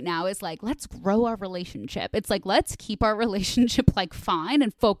focus right now is like, let's grow our relationship. It's like, let's keep our relationship like fine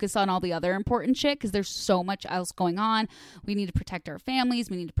and focus on all the other important shit because there's so much else going on. We need to protect our families.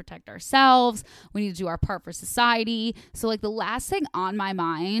 We need to protect ourselves. We need to do our part for society. So like the last thing on my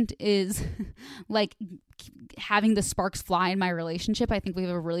mind is like having the sparks fly in my relationship. I think we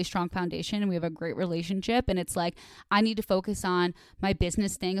have a really strong foundation and we have a great relationship, and it's like I need to focus on my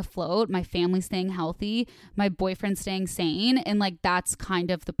business staying afloat, my family staying healthy, my boyfriend staying sane, and like that's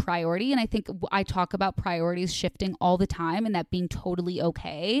kind of the priority. And I think I talk about priorities shifting all the time and that being totally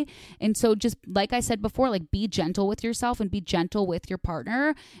okay. And so just like I said before, like be gentle with yourself and be gentle with your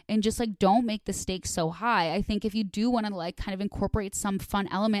partner, and just like don't make the stakes so high. I think if you do want to like kind of incorporate some fun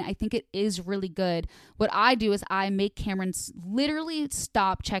element, I think it is really good. What I do is I make Cameron literally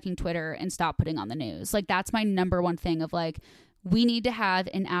stop checking Twitter and stop putting on the news. Like that's my number one thing of like, we need to have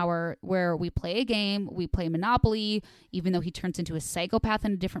an hour where we play a game, we play Monopoly, even though he turns into a psychopath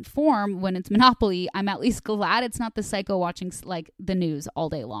in a different form when it's Monopoly. I'm at least glad it's not the psycho watching like the news all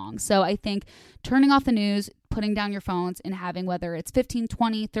day long. So I think turning off the news, putting down your phones and having whether it's 15,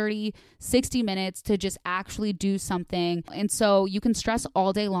 20, 30, 60 minutes to just actually do something. And so you can stress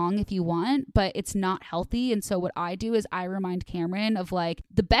all day long if you want, but it's not healthy. And so what I do is I remind Cameron of like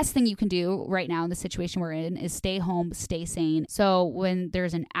the best thing you can do right now in the situation we're in is stay home, stay sane. So when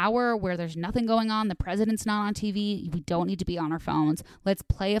there's an hour where there's nothing going on, the president's not on TV, we don't need to be on our phones. Let's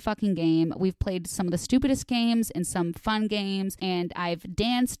play a fucking game. We've played some of the stupidest games and some fun games, and I've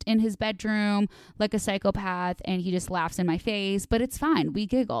danced in his bedroom like a psychopath, and he just laughs in my face, but it's fine. We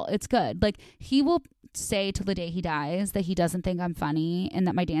giggle. It's good. Like he will say till the day he dies that he doesn't think I'm funny and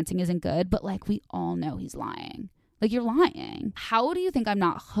that my dancing isn't good, but like we all know he's lying. Like you're lying. How do you think I'm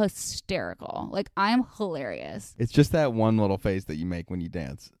not hysterical? Like I'm hilarious. It's just that one little face that you make when you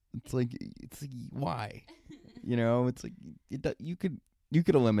dance. It's like why? It's like you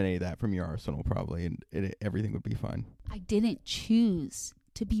could eliminate that from your arsenal probably, and everything would be fine. I didn't choose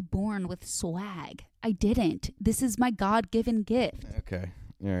to be born with swag. I didn't. This is my God-given gift. Okay.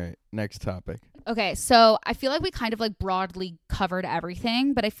 All right. Next topic. Okay. So I feel like we kind of like broadly covered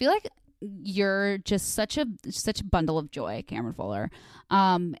everything, but I feel like you're just such a bundle of joy, Cameron Fuller.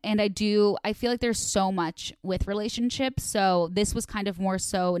 And I feel like there's so much with relationships. So this was kind of more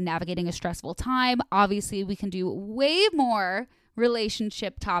so navigating a stressful time. Obviously we can do way more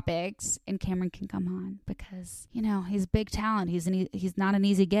relationship topics, and Cameron can come on because he's a big talent. He's not an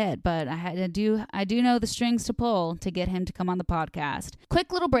easy get, but I do know the strings to pull to get him to come on the podcast.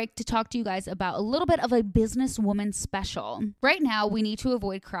 Quick little break to talk to you guys about a little bit of a businesswoman special. Right now we need to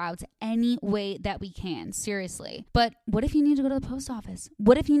avoid crowds any way that we can, seriously. But what if you need to go to the post office?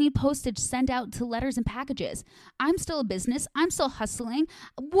 What if you need postage sent out to letters and packages? I'm still a business. I'm still hustling.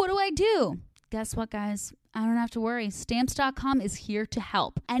 What do? guess what, guys? I don't have to worry. Stamps.com is here to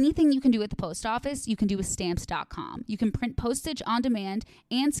help. Anything you can do at the post office, you can do with Stamps.com. You can print postage on demand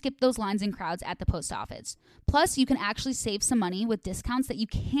and skip those lines and crowds at the post office. Plus, you can actually save some money with discounts that you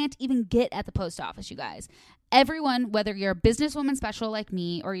can't even get at the post office, you guys. Everyone, whether you're a businesswoman special like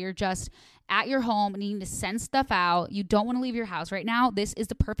me or you're just at your home needing to send stuff out, you don't want to leave your house right now, this is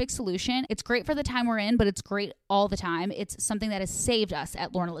the perfect solution. It's great for the time we're in, but it's great all the time. It's something that has saved us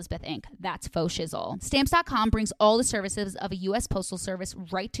at Lauren Elizabeth Inc. That's faux shizzle. Stamps.com brings all the services of a U.S. Postal Service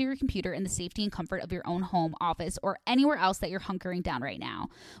right to your computer in the safety and comfort of your own home, office, or anywhere else that you're hunkering down right now.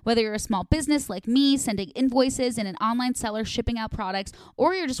 Whether you're a small business like me, sending invoices and an online seller shipping out products,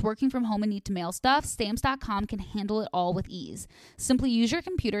 or you're just working from home and need to mail stuff, Stamps.com can handle it all with ease. Simply use your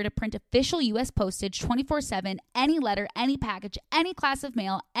computer to print official U.S. postage 24/7, any letter, any package, any class of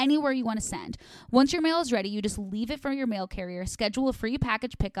mail, anywhere you want to send. Once your mail is ready, you just leave it for your mail carrier, schedule a free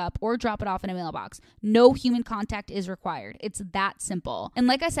package pickup, or drop it off in a mailbox. No human contact is required. It's that simple. And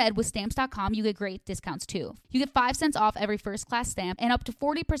like I said, with Stamps.com, you get great discounts too. You get 5 cents off every first-class stamp and up to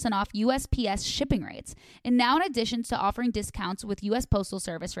 40% off USPS shipping rates. And now, in addition to offering discounts with U.S. Postal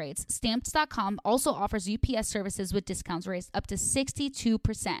Service rates, Stamps.com also offers UPS services with discounts rates up to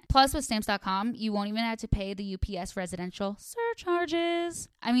 62%. Plus, with Stamps.com, you won't even have to pay the UPS residential surcharges.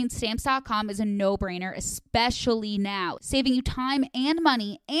 I mean, Stamps.com is a no-brainer, especially now, saving you time and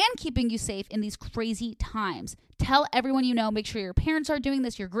money and keeping you safe in these crazy times. Tell everyone you know. Make sure your parents are doing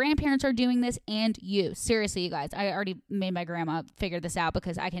this, your grandparents are doing this, and you. Seriously, you guys, I already made my grandma figure this out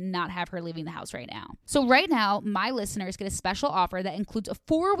because I cannot have her leaving the house right now. So right now, my listeners get a special offer that includes a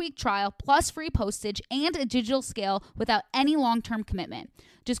 4-week trial plus free postage and a digital scale without any long-term commitment.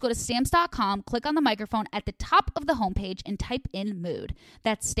 Just go to Stamps.com, click on the microphone at the top of the homepage, and type in Mood.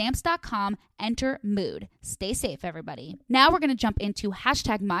 That's Stamps.com, enter Mood. Stay safe, everybody. Now we're going to jump into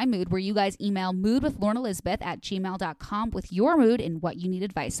 #MyMood, where you guys email moodwithlaurenelizabeth@gmail.com with your mood and what you need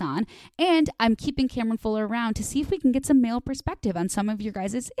advice on. And I'm keeping Cameron Fuller around to see if we can get some male perspective on some of your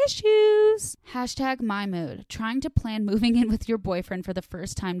guys' issues. #MyMood, trying to plan moving in with your boyfriend for the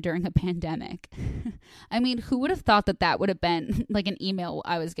first time during a pandemic. I mean, who would have thought that that would have been like an email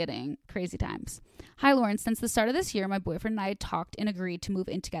I was getting? Crazy times. Hi, Lauren. Since the start of this year, my boyfriend and I talked and agreed to move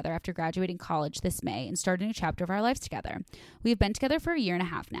in together after graduating college this May and start a new chapter of our lives together. We have been together for 1.5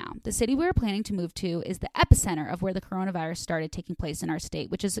 years now. The city we are planning to move to is the epicenter of where the coronavirus started taking place in our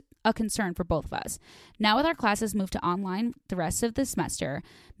state, which is a concern for both of us. Now with our classes moved to online the rest of the semester,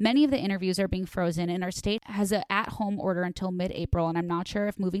 many of the interviews are being frozen, and our state has an at-home order until mid-April, and I'm not sure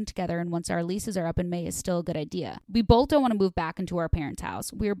if moving together and once our leases are up in May is still a good idea. We both don't want to move back into our parents'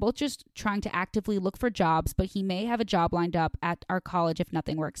 house. We are both just trying to actively look for jobs, but he may have a job lined up at our college if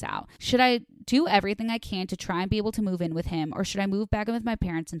nothing works out. Should I do everything I can to try and be able to move in with him, or should I move back in with my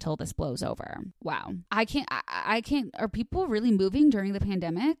parents until this blows over? Wow. I can't. Are people really moving during the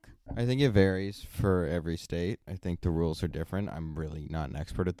pandemic? I think it varies for every state. I think the rules are different. I'm really not an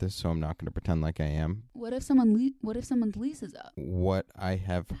expert at this, so I'm not going to pretend like I am. What if someone's lease is up? What I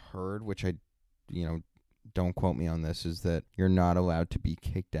have heard, which I, don't quote me on this, is that you're not allowed to be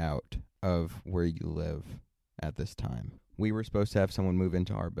kicked out of where you live at this time. We were supposed to have someone move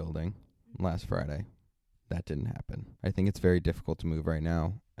into our building last Friday. That didn't happen. I think it's very difficult to move right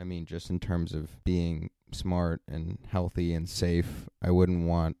now. I mean, just in terms of being smart and healthy and safe, I wouldn't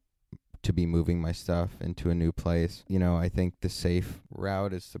want to be moving my stuff into a new place. I think the safe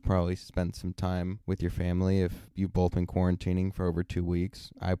route is to probably spend some time with your family. If you've both been quarantining for over 2 weeks,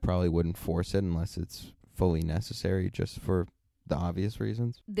 I probably wouldn't force it unless it's fully necessary, just for the obvious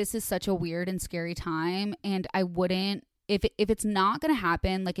reasons. This is such a weird and scary time, and I wouldn't, if it's not going to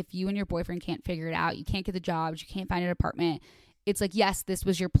happen, like if you and your boyfriend can't figure it out, you can't get the jobs, you can't find an apartment, it's like, yes, this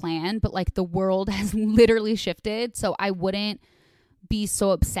was your plan, but like the world has literally shifted, so I wouldn't be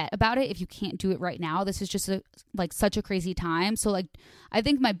so upset about it if you can't do it right now. This is just such a crazy time. So like, I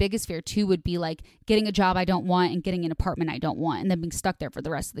think my biggest fear too would be like getting a job I don't want and getting an apartment I don't want and then being stuck there for the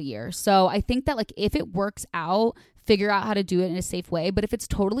rest of the year. So I think that like if it works out, figure out how to do it in a safe way. But if it's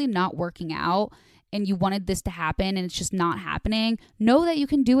totally not working out and you wanted this to happen and it's just not happening, know that you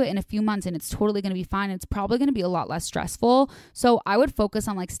can do it in a few months and it's totally going to be fine. It's probably going to be a lot less stressful. So I would focus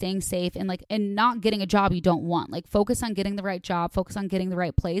on like staying safe and not getting a job you don't want. Like focus on getting the right job, focus on getting the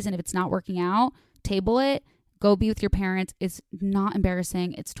right place. And if it's not working out, table it, go be with your parents. It's not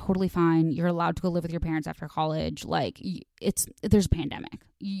embarrassing. It's totally fine. You're allowed to go live with your parents after college. Like there's a pandemic.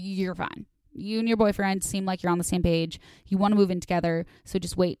 You're fine. You and your boyfriend seem like you're on the same page. You want to move in together, so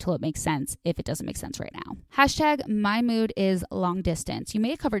just wait till it makes sense if it doesn't make sense right now. Hashtag my mood is long distance. You may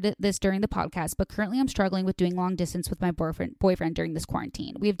have covered this during the podcast, but currently I'm struggling with doing long distance with my boyfriend during this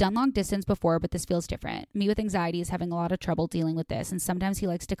quarantine. We have done long distance before, but this feels different. Me with anxiety is having a lot of trouble dealing with this, and sometimes he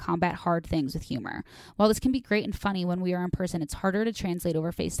likes to combat hard things with humor. While this can be great and funny when we are in person, it's harder to translate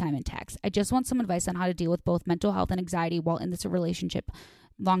over FaceTime and text. I just want some advice on how to deal with both mental health and anxiety while in this relationship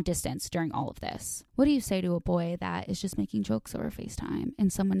long distance during all of this. What do you say to a boy that is just making jokes over FaceTime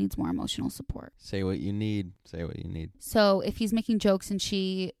and someone needs more emotional support? Say what you need. Say what you need. So if he's making jokes and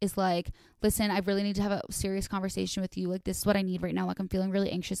she is like, listen, I really need to have a serious conversation with you. Like, this is what I need right now. Like, I'm feeling really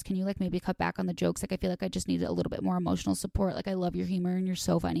anxious. Can you like maybe cut back on the jokes? Like, I feel like I just need a little bit more emotional support. Like, I love your humor and you're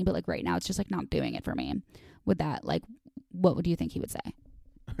so funny, but like right now it's just like not doing it for me. With that, like, what would you think he would say?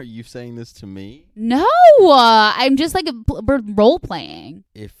 Are you saying this to me? No, I'm just like we're role playing.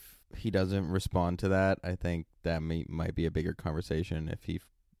 If he doesn't respond to that, I think that might be a bigger conversation. If he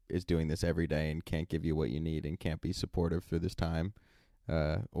is doing this every day and can't give you what you need and can't be supportive through this time,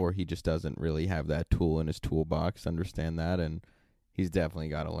 or he just doesn't really have that tool in his toolbox, understand that, and he's definitely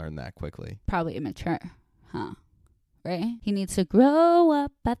got to learn that quickly. Probably immature, huh? Right? He needs to grow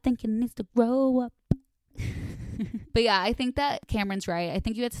up. I think he needs to grow up. But yeah, I think that Cameron's right. I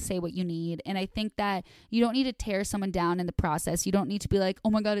think you have to say what you need. And I think that you don't need to tear someone down in the process. You don't need to be like,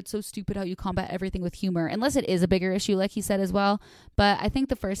 oh my God, it's so stupid how you combat everything with humor. Unless it is a bigger issue, like he said as well. But I think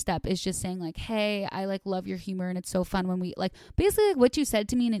the first step is just saying like, hey, I like love your humor and it's so fun when we like basically like what you said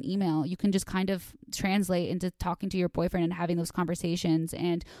to me in an email. You can just kind of translate into talking to your boyfriend and having those conversations.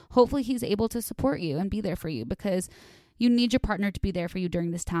 And hopefully he's able to support you and be there for you, because you need your partner to be there for you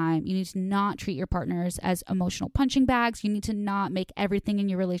during this time. You need to not treat your partners as emotional punching bags. You need to not make everything in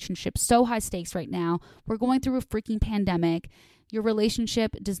your relationship so high stakes right now. We're going through a freaking pandemic. Your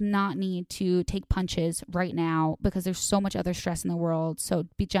relationship does not need to take punches right now because there's so much other stress in the world. So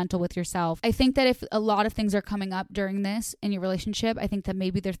be gentle with yourself. I think that if a lot of things are coming up during this in your relationship, I think that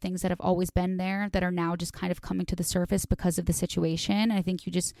maybe there are things that have always been there that are now just kind of coming to the surface because of the situation. I think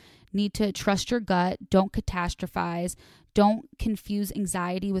you just need to trust your gut. Don't catastrophize. Don't confuse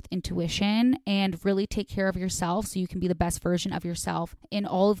anxiety with intuition, and really take care of yourself so you can be the best version of yourself in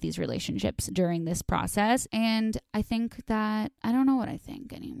all of these relationships during this process. And I think that I don't know what I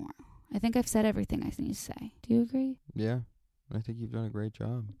think anymore. I think I've said everything I need to say. Do you agree? Yeah, I think you've done a great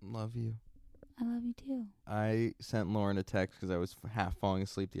job. Love you. I love you too. I sent Lauren a text because I was half falling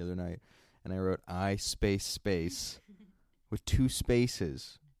asleep the other night, and I wrote I space with 2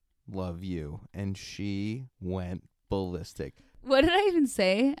 spaces, love you, and she went ballistic. What did I even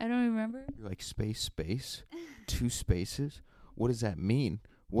say? I don't remember. You're like, space 2 spaces, what does that mean?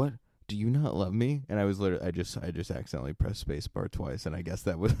 What, do you not love me? And I was literally I just accidentally pressed space bar twice, and I guess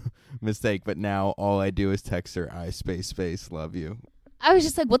that was a mistake, but now all I do is text her I space love you. I was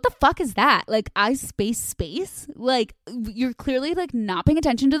just like, what the fuck is that? Like, I space? Like, you're clearly like not paying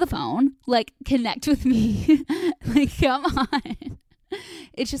attention to the phone. Like, connect with me. Like, come on.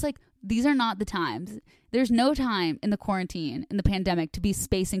 It's just like, these are not the times. There's no time in the quarantine, in the pandemic, to be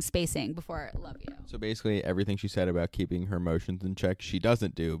spacing before I love you. So basically everything she said about keeping her emotions in check, she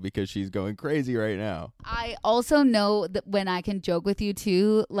doesn't do because she's going crazy right now. I also know that when I can joke with you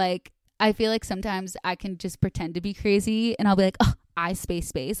too, like, I feel like sometimes I can just pretend to be crazy and I'll be like, oh, I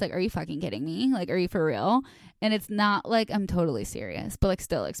space. Like, are you fucking kidding me? Like, are you for real? And it's not like I'm totally serious, but like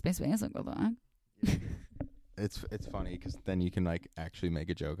still like space. Like, what the fuck? It's funny because then you can like actually make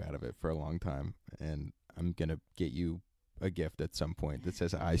a joke out of it for a long time. And I'm going to get you a gift at some point that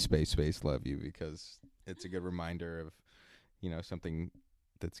says I space love you, because it's a good reminder of, you know, something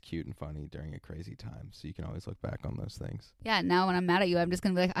that's cute and funny during a crazy time. So you can always look back on those things. Yeah, now when I'm mad at you, I'm just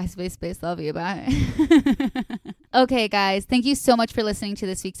going to be like, I space love you, bye. Okay, guys, thank you so much for listening to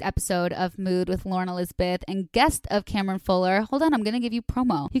this week's episode of Mood with Lauren Elizabeth and guest of Cameron Fuller. Hold on, I'm going to give you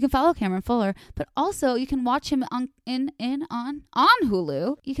promo. You can follow Cameron Fuller, but also you can watch him on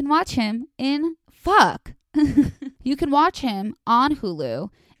Hulu. You can watch him in You can watch him on Hulu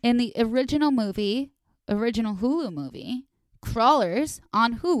in the original Hulu movie, Crawlers,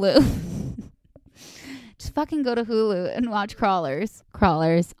 on Hulu. Just fucking go to Hulu and watch Crawlers.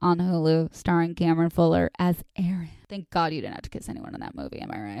 Crawlers on Hulu, starring Cameron Fuller as Aaron. Thank God you didn't have to kiss anyone in that movie, am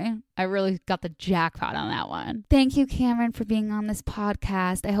I right? I really got the jackpot on that one. Thank you, Cameron, for being on this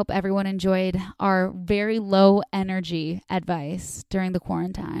podcast. I hope everyone enjoyed our very low energy advice during the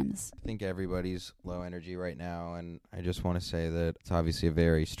quarantines. I think everybody's low energy right now, and I just want to say that it's obviously a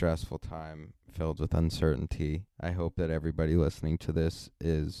very stressful time filled with uncertainty. I hope that everybody listening to this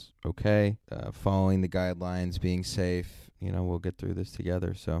is okay, following the guidelines, being safe. We'll get through this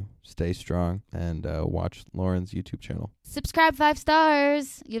together. So stay strong and watch Lauren's YouTube channel. Subscribe 5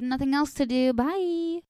 stars. You have nothing else to do. Bye.